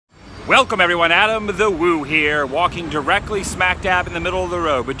Welcome everyone, Adam the Woo here, walking directly smack dab in the middle of the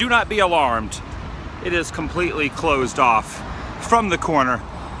road, but do not be alarmed. It is completely closed off from the corner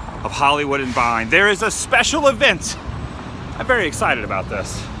of Hollywood and Vine. There is a special event. I'm very excited about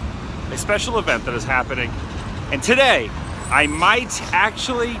this. A special event that is happening. And today, I might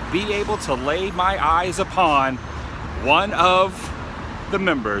actually be able to lay my eyes upon one of the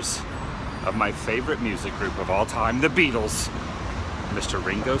members of my favorite music group of all time, the Beatles, Mr.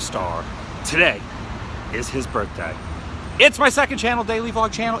 Ringo Starr. Today is his birthday. It's my second channel, daily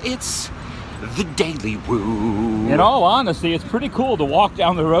vlog channel. It's The Daily Woo. In all honesty, it's pretty cool to walk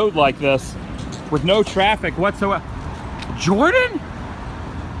down the road like this with no traffic whatsoever. Jordan?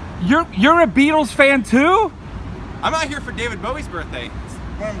 You're a Beatles fan too? I'm out here for David Bowie's birthday.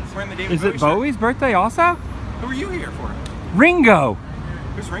 Wearing the David Is Bowie it Bowie's birthday also? Who are you here for? Ringo.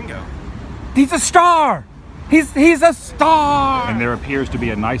 Who's Ringo? He's a star. He's a star! And there appears to be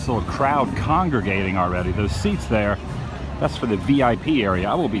a nice little crowd congregating already. Those seats there, that's for the VIP area.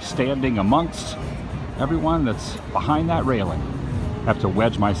 I will be standing amongst everyone that's behind that railing. I have to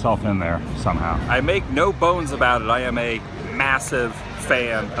wedge myself in there somehow. I make no bones about it. I am a massive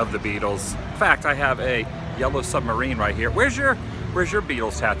fan of the Beatles. In fact, I have a yellow submarine right here. Where's your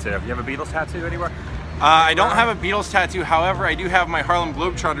Beatles tattoo? You have a Beatles tattoo anywhere? I don't have a Beatles tattoo, however, I do have my Harlem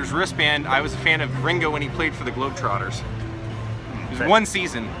Globetrotters wristband. I was a fan of Ringo when he played for the Globetrotters. It was one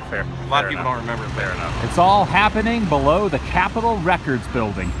season. Fair. A lot of people don't remember it. Fair enough. It's all happening below the Capitol Records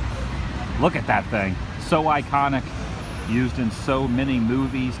building. Look at that thing. So iconic. Used in so many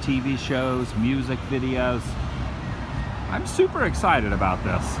movies, TV shows, music videos. I'm super excited about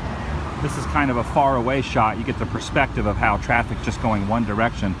this. This is kind of a far away shot. You get the perspective of how traffic's just going one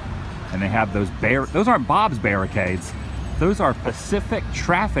direction. And they have those those aren't Bob's barricades. Those are Pacific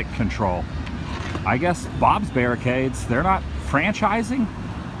Traffic Control. I guess Bob's barricades, they're not franchising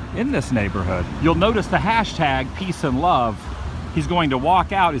in this neighborhood. You'll notice the hashtag peace and love. He's going to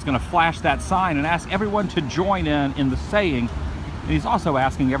walk out, he's going to flash that sign and ask everyone to join in the saying. And he's also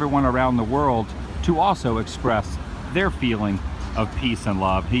asking everyone around the world to also express their feeling of peace and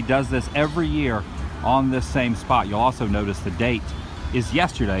love. He does this every year on this same spot. You'll also notice the date is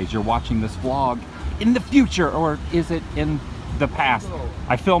yesterday as you're watching this vlog. In the future, or is it in the past?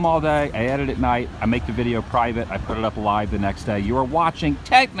 I film all day, I edit at night, I make the video private, I put it up live the next day. You are watching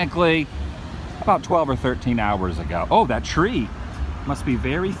technically about 12 or 13 hours ago. Oh, that tree must be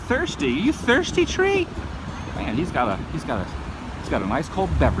very thirsty. Are you thirsty, tree? Man, he's got a nice cold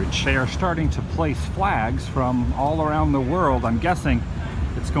beverage. They are starting to place flags from all around the world. I'm guessing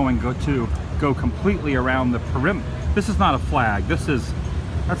it's going to go completely around the perimeter. This is not a flag, that's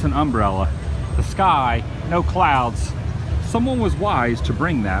an umbrella. The sky, no clouds. Someone was wise to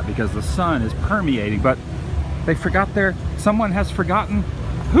bring that because the sun is permeating, but they forgot someone has forgotten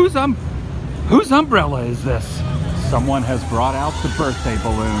whose umbrella is this? Someone has brought out the birthday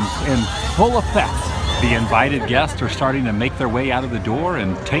balloons in full effect. The invited guests are starting to make their way out of the door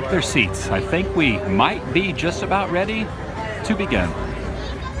and take their seats. I think we might be just about ready to begin.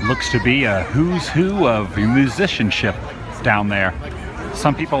 Looks to be a who's who of musicianship down there.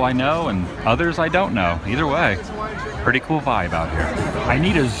 Some people I know and others I don't know. Either way, pretty cool vibe out here. I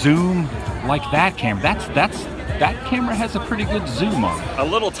need a zoom like that camera. That camera has a pretty good zoom on it. A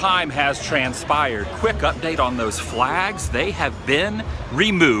little time has transpired. Quick update on those flags. They have been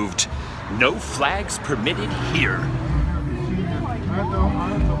removed. No flags permitted here.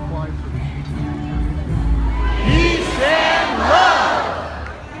 Peace and love!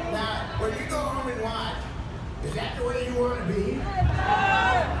 When you go home and watch, is that the way you want to be?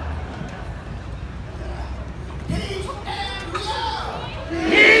 Peace and love!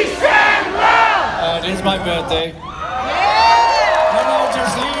 Peace and love! It is my birthday. And I'll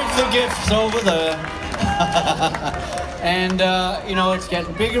just leave the gifts over there. And, you know, it's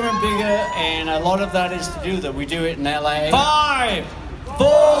getting bigger and bigger, and a lot of that is to do that we do it in LA. 5, 4,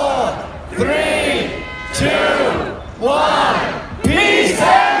 3, 2, 1. Peace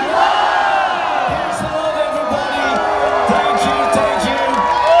and love! Peace and love, everybody. Thank you, thank you.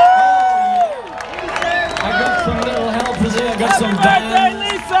 Oh, yeah. I got some little helpers here. I got some bands.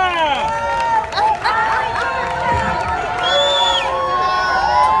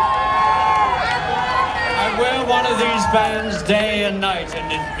 I wear one of these bands day and night,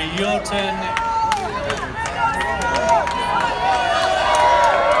 and it'll be your turn next.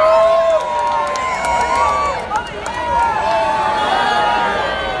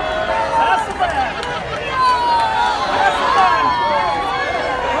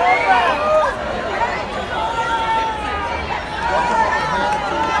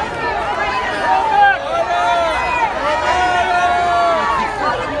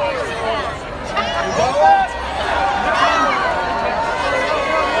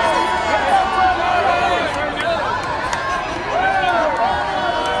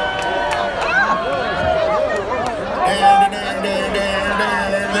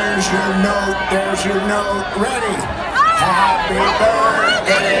 there's your note, there's your note. Ready? Happy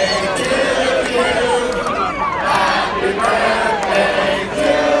birthday to you. Happy birthday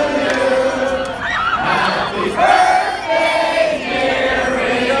to you. Happy birthday, dear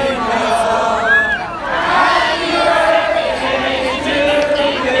Ringo. Happy birthday to you.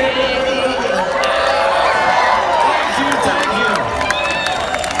 Thank you.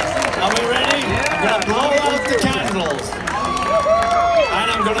 Are we ready? I'm gonna blow out the candles. And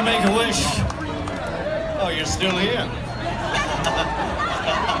I'm gonna make a wish. Oh, you're still here.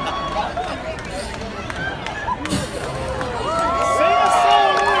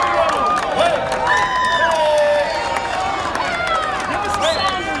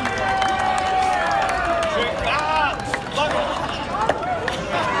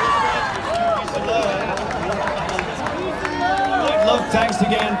 Thanks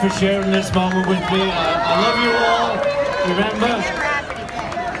again for sharing this moment with me. I love you all. Remember,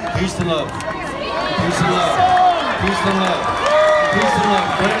 peace and love. Peace and love. Peace and love. Peace and love.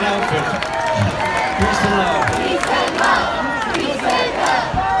 Great outfit. Peace and love. Peace and love. Peace and love.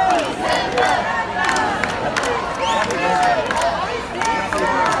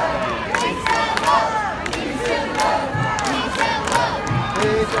 Peace and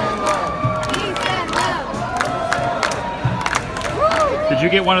love. Did you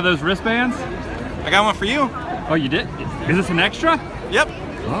get one of those wristbands? I got one for you. Oh, you did? Is this an extra? Yep.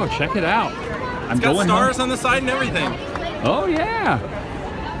 Oh, check it out. It's got stars on the side and everything. Oh, yeah.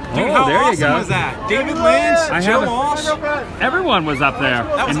 Dude, oh, how there awesome you go. was that? David Lynch, Joe Walsh. Everyone was up there.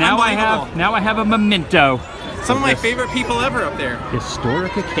 That was and now I have a memento. Some of my favorite people ever up there.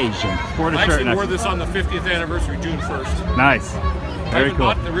 Historic occasion. Sport a I shirt actually next. wore this on the 50th anniversary, June 1st. Nice. I Very even cool.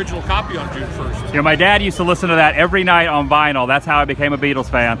 bought the original copy on June 1st. You know, my dad used to listen to that every night on vinyl. That's how I became a Beatles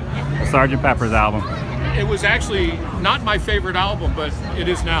fan. The Sgt. Pepper's album. It was actually not my favorite album, but it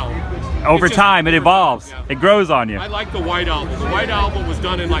is now. Over It's just time, it evolves. yeah. It grows on you. I like the White Album. The White Album was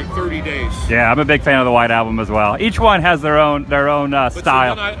done in like 30 days. Yeah, I'm a big fan of the White Album as well. Each one has their own But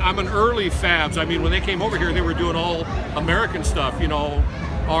style. See, I'm an early Fabs. I mean, when they came over here, they were doing all American stuff, you know,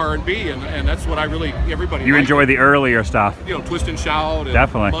 R&B, and that's what everybody You liked. enjoy the earlier stuff. You know, Twist and Shout and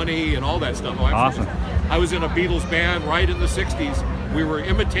Definitely. Money and all that stuff. Awesome. I was in a Beatles band right in the 60s. We were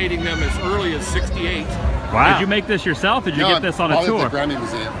imitating them as early as 68. Wow. Did you make this yourself? Did you get this on a tour? At the Grammy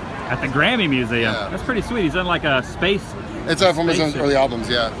Museum. At the Grammy Museum. Yeah. That's pretty sweet. He's done like a space. It's from his early albums,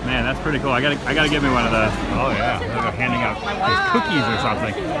 yeah. Man, that's pretty cool. I gotta give me one of those. Oh yeah, they're handing out cookies or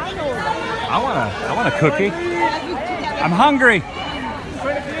something. I want a cookie. I'm hungry.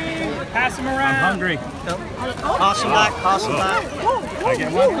 Pass them around. I'm hungry. Pass them back, pass them back. Can I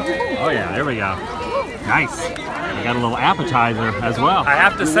get one? Oh yeah, there we go. Nice. I got a little appetizer as well. I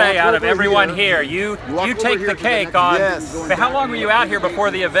have to say, out of everyone here, you take the cake on. Yes. But how long were you out here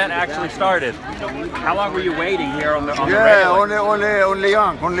before the event actually started? How long were you waiting here on the Yeah, railing? only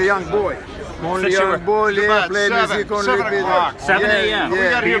young boy. Only Since you were- young boy, play music, 7 a.m.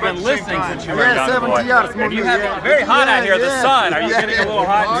 Yeah, You've been listening since you were a young 70 boy. years. And you have very hot out here in the sun. Are you getting a little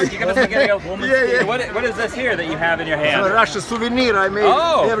hot? You're getting a Yeah. What is this here that you have in your hand? Russia souvenir I made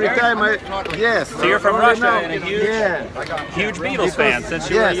every time yes. So you're from Russia and a Yeah. huge Beatles fan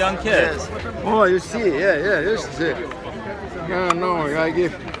since you were a young kid. Yes. Oh, you see, you see. No,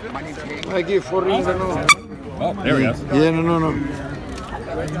 I give for Ringo, no. Oh, there we go. Yeah, no.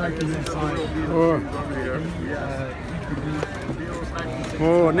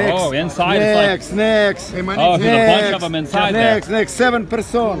 Oh, next. Oh, inside it's like... Next. Oh, there's a bunch of them inside there. Next, 7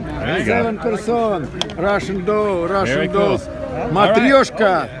 person. There you go. 7 person. Russian dough, Very Russian cool. dough.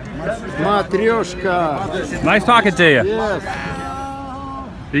 Matryoshka. Matryoshka. Nice talking to you. Yes.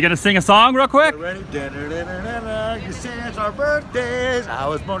 You gonna sing a song real quick? You say it's our birthdays. I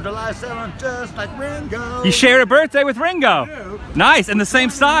was born July 7th, just like Ringo. You shared a birthday with Ringo. Nice, in the same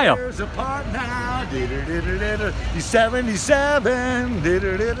style. Years apart now. He's 77.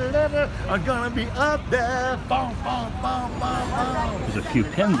 I'm gonna be up there. Boom, boom, boom, boom, boom. There's a few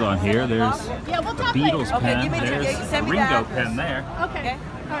pins on here. There's Yeah, we'll the talk Beatles later. pen. Give me There's the send me Ringo that. pen there. Okay.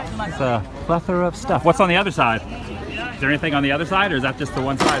 All right. It's a plethora of stuff. What's on the other side? Is there anything on the other side, or is that just the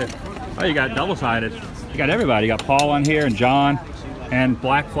one-sided? Oh, you got double-sided. You got everybody. You got Paul on here and John and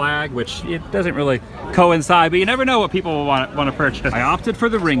Black Flag, which it doesn't really coincide, but you never know what people will want to purchase. I opted for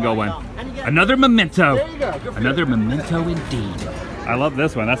the Ringo one. Another memento. Another memento indeed. I love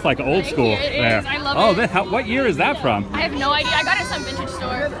this one. That's like old school. It there. is. I love Oh, it. what year is that from? I have no idea. I got it at some vintage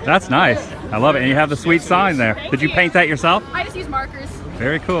store. That's nice. I love it. And you have the sweet sign there. Did you paint that yourself? I just use markers.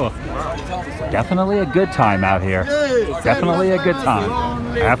 Very cool. Definitely a good time out here. Definitely a good time.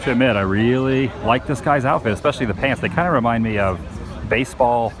 I have to admit, I really like this guy's outfit, especially the pants. They kind of remind me of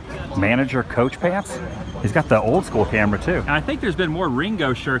baseball manager coach pants. He's got the old school camera too. And I think there's been more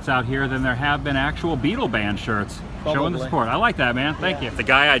Ringo shirts out here than there have been actual Beatle band shirts. Probably. Showing the support. I like that, man. Thank you. The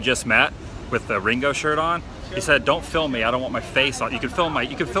guy I just met with the Ringo shirt on, he said, "Don't film me. I don't want my face on. You can film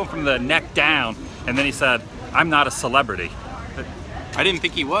from the neck down." And then he said, "I'm not a celebrity." I didn't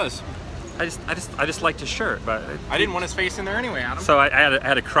think he was. I just liked his shirt, but I didn't want his face in there anyway, Adam. so I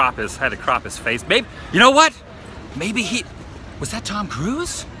had to crop his face. Maybe, you know what? Maybe was that Tom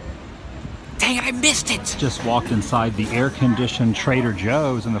Cruise? Dang it, I missed it. Just walked inside the air-conditioned Trader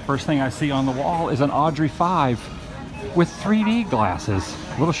Joe's, and the first thing I see on the wall is an Audrey 5 with 3D glasses.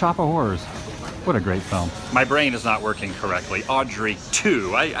 Little Shop of Horrors. What a great film. My brain is not working correctly. Audrey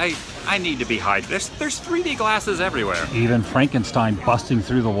 2. I need to be hydrated. There's 3D glasses everywhere. Even Frankenstein busting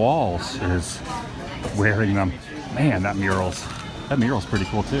through the walls is wearing them. Man, that mural's pretty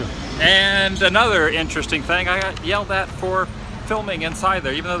cool too. And another interesting thing, I got yelled at for filming inside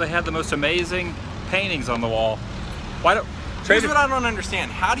there, even though they had the most amazing paintings on the wall. Here's what I don't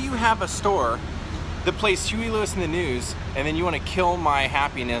understand. How do you have a store that plays Huey Lewis in the News, and then you want to kill my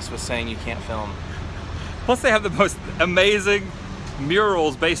happiness with saying you can't film? Plus they have the most amazing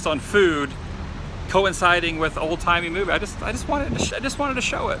murals based on food coinciding with old-timey movie. I just wanted to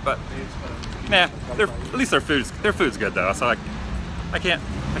show it, but nah, at least their food's good though, so I can't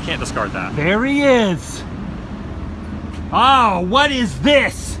discard that. There he is. Oh, what is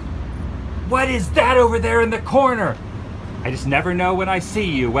this? What is that over there in the corner? I just never know when I see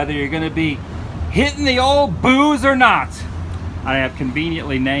you whether you're gonna be hitting the old booze or not. I have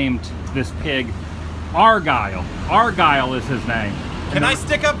conveniently named this pig Argyle. Argyle is his name. Can I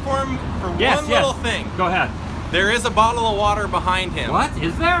stick up for him for one little thing? Go ahead. There is a bottle of water behind him. What?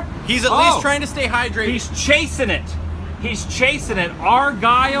 Is there? He's at least trying to stay hydrated. He's chasing it. He's chasing it.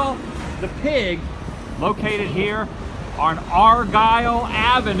 Argyle, the pig, located here on Argyle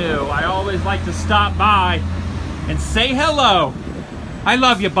Avenue. I always like to stop by and say hello. I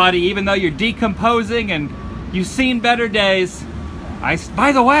love you, buddy, even though you're decomposing and you've seen better days.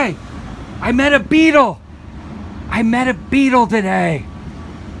 By the way, I met a beetle. I met a beetle today.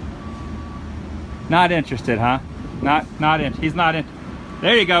 Not interested, huh? He's not in.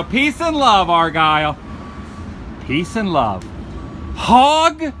 There you go. Peace and love, Argyle. Peace and love.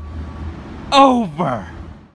 Hog over.